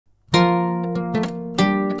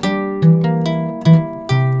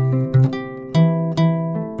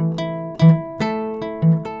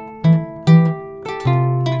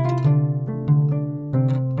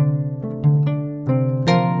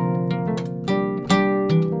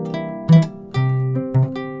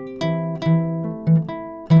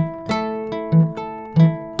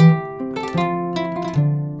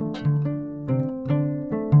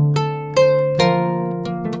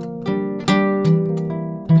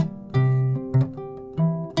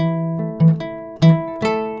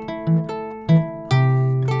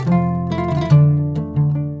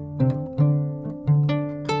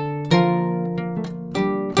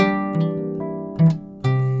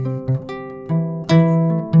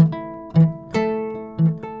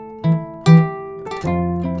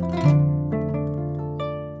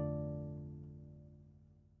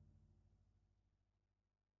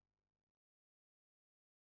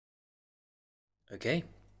Okay,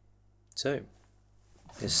 so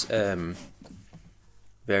this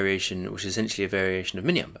variation, which is essentially a variation of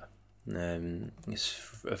Miniyamba, is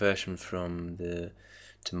a version from the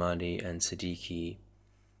Toumani and Sidiki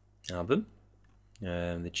album,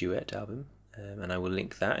 the duet album, and I will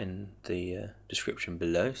link that in the description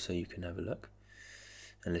below so you can have a look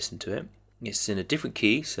and listen to it. It's in a different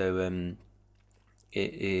key, so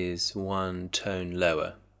it is one tone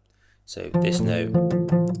lower. So this note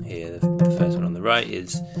here, the first one on the right,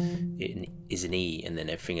 is an E, and then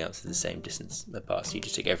everything else is the same distance apart. So you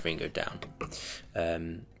just take everything and go down.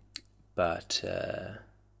 But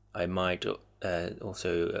I might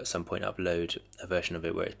also at some point upload a version of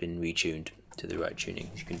it where it's been retuned to the right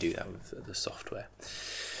tuning. You can do that with the software.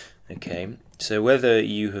 Okay, so whether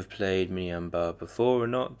you have played Miniyamba before or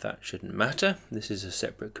not, that shouldn't matter. This is a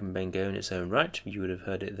separate kumbengo in its own right. You would have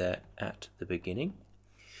heard it there at the beginning.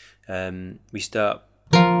 We start.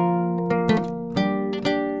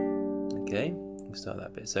 Okay, we'll start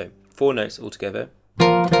that bit. So 4 notes all together.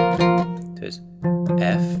 So it's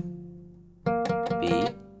F, B,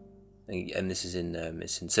 and this is in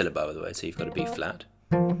it's in syllable, by the way. So you've got a B flat.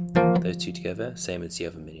 Those two together, same as the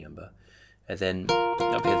other Miniyamba. And then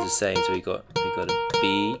up here it's the same. So we got a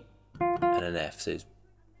B and an F. So it's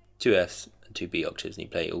 2 Fs and 2 B octaves, and you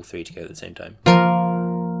play all 3 together at the same time.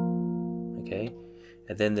 Okay.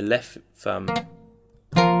 And then the left thumb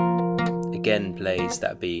again plays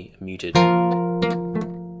that B muted.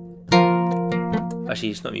 Actually,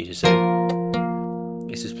 it's not muted, so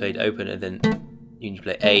it's just played open, and then you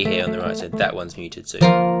play A here on the right, so that one's muted. So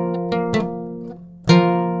then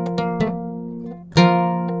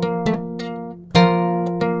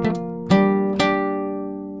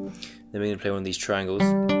we're going to play one of these triangles.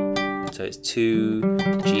 So it's 2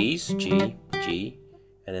 G's, G, G,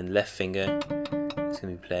 and then left finger. It's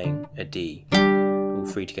going to be playing a D, all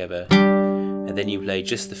 3 together, and then you play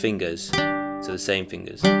just the fingers, so the same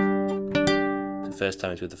fingers. The first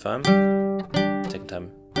time is with the thumb, second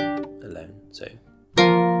time alone. So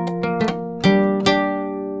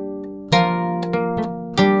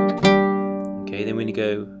okay, then we're going to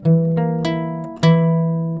go.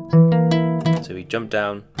 So we jump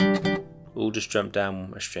down, all just jump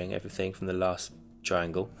down a string, everything from the last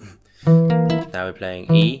triangle. Now we're playing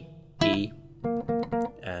E, E.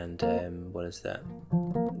 And what is that?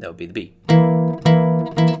 That would be the B.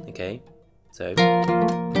 Okay, so,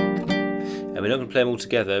 and we're not going to play them all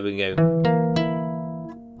together. We can go.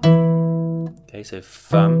 Okay, so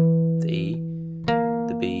thumb, the E,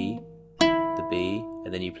 the B,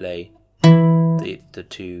 and then you play the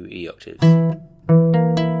 2 E octaves.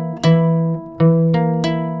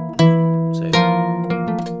 So,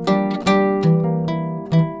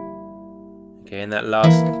 okay, and that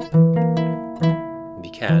last.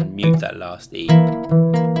 Can mute that last E. Then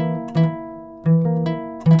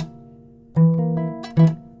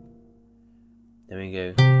we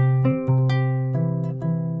go.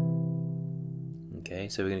 Okay,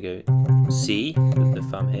 so we're going to go C with the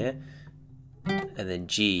thumb here, and then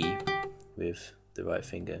G with the right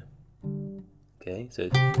finger. Okay, so,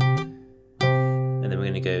 and then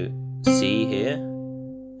we're going to go C here,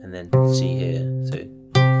 and then C here. So.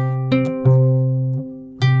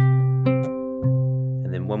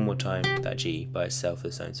 One more time that G by itself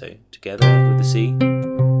this time, so together with the C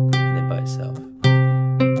and then by itself.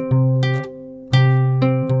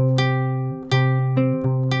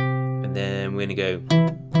 And then we're going to go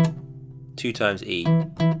 2 times E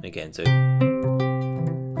again, so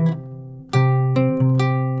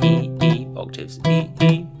E, E, octaves, E,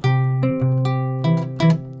 E.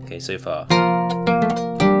 Okay, so far.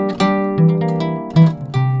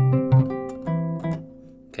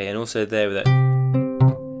 Okay, and also there with that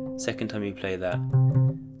second time you play that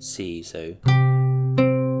C, so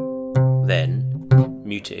then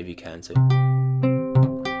mute it if you can. So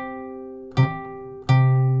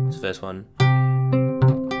this first one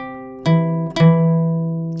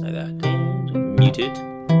like that, muted.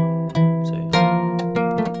 So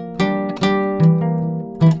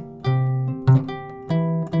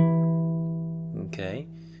okay,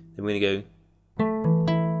 then we're gonna go.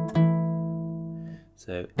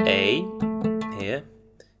 So A here.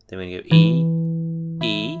 Then we're going to go E,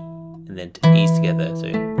 E, and then E's together. So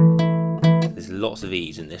there's lots of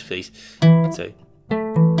E's in this piece. So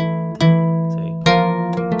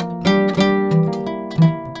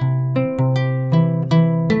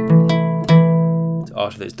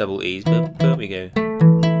after those double E's, but we go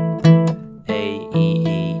A, E,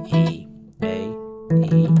 E, E, A,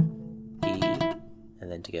 E, E,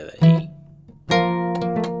 and then together E.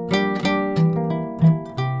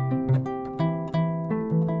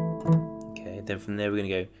 Then from there we're going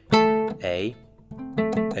to go A,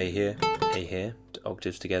 A here,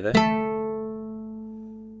 octaves together.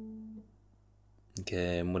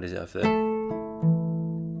 Okay, and what is it after that?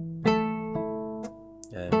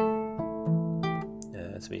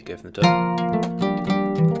 So we go from the top.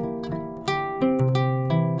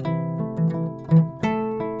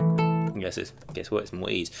 Yes, guess what? It's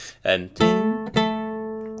more E's. Then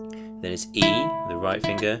it's E, the right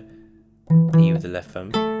finger, E with the left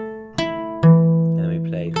thumb, and then we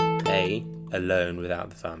play A alone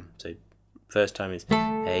without the thumb. So first time is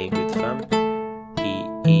A with the thumb,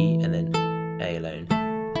 E, and then A alone.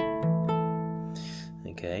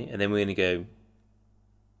 Okay, and then we're going to go.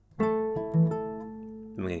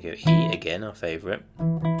 E again, our favourite.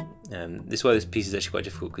 This is why this piece is actually quite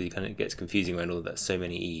difficult, because it kind of gets confusing around all that, so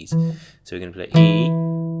many E's. So we're going to play E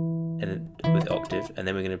and then with the octave, and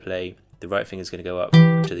then we're going to play, the right finger is going to go up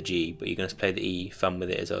to the G, but you're going to play the E thumb with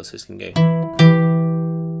it as well, so it's going to go.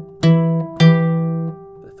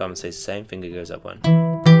 The thumb stays the same, finger goes up one.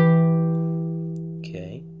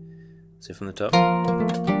 Okay, so from the top.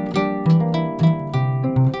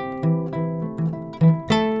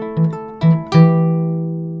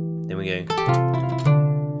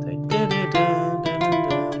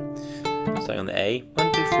 Starting on the A,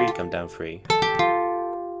 1, 2, 3, come down 3.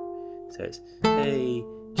 So it's A,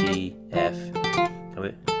 G, F.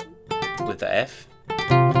 And with the F,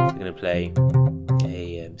 we're going to play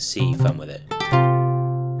a C thumb with it.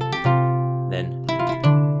 Then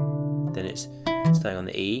it's starting on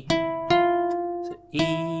the E. So E,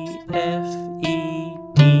 F, E,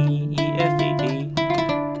 D, E, F, E, D.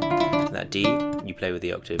 And that D, you play with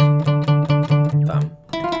the octave thumb.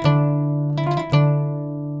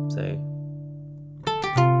 So,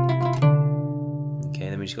 okay,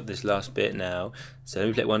 then we just got this last bit now. So let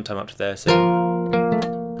me play it one time up to there. So,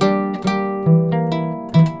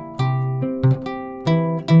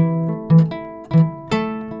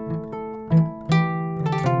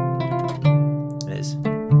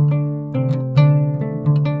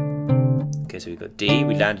 okay, so we've got D.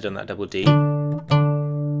 We landed on that double D.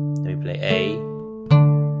 Then we play A.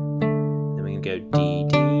 Go D,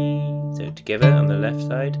 D, so together on the left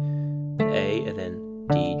side, A, and then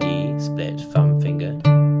D, D, split, thumb, finger,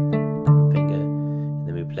 and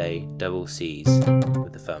then we play double C's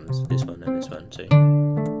with the thumbs, this one and this one, so,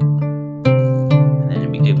 and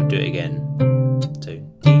then we will do it again, so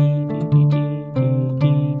D, D, D, D, D, D,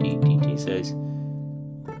 D, D, D, so it's,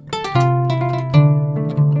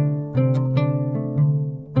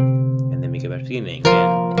 and then we go back to the beginning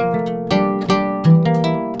again.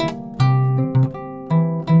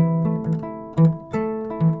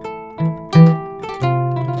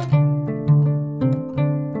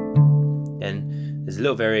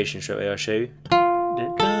 Little variation straight away I'll show you,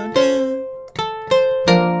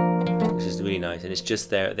 which is really nice, and it's just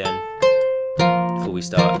there at the end before we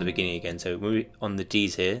start at the beginning again. So when we on the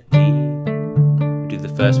D's here, we do the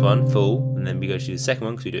first one full, and then we go to do the second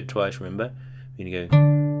one because we do it twice. Remember, we're gonna go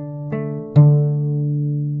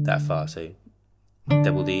that far. So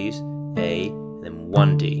double D's, A, and then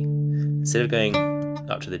one D. Instead of going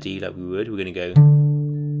up to the D like we would, we're gonna go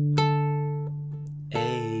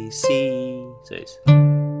A, C. So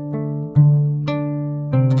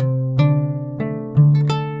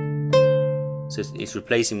it's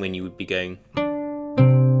replacing when you would be going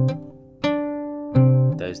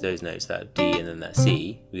those notes, that D and then that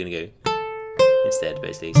C. We're going to go instead,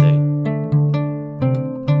 basically. So, and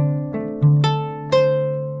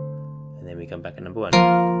then we come back at number 1.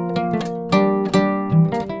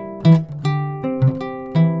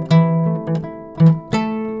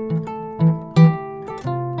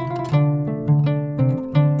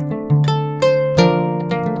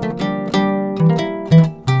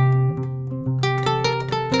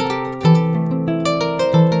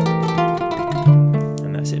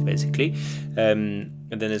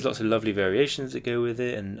 And then there's lots of lovely variations that go with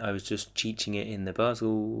it, and I was just teaching it in the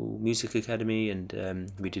Basel Music Academy,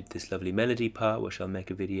 and we did this lovely melody part, which I'll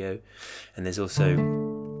make a video. And there's also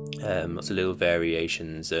lots of little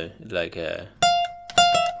variations, like little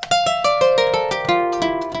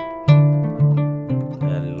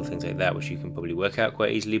things like that, which you can probably work out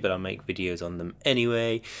quite easily, but I'll make videos on them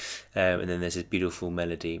anyway. And then there's this beautiful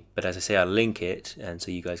melody, but as I say, I'll link it, and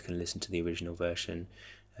so you guys can listen to the original version.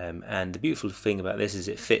 And the beautiful thing about this is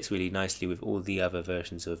it fits really nicely with all the other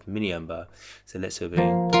versions of Miniyamba. So let's have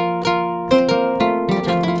a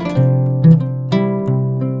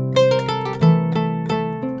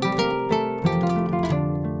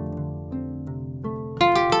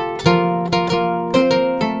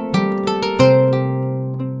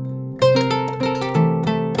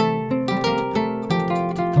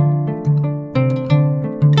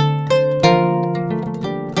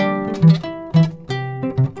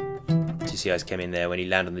see I just came in there. When you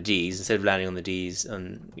land on the Ds, instead of landing on the Ds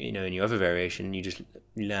on in your other variation, you just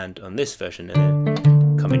land on this version and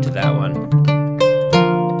then come into that one.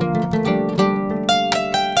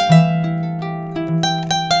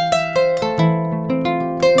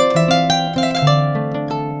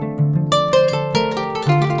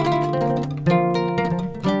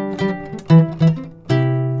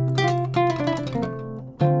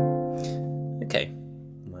 Okay,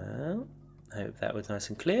 well, I hope that was nice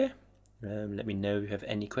and clear. Let me know if you have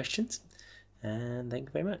any questions, and thank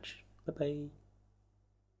you very much. Bye bye.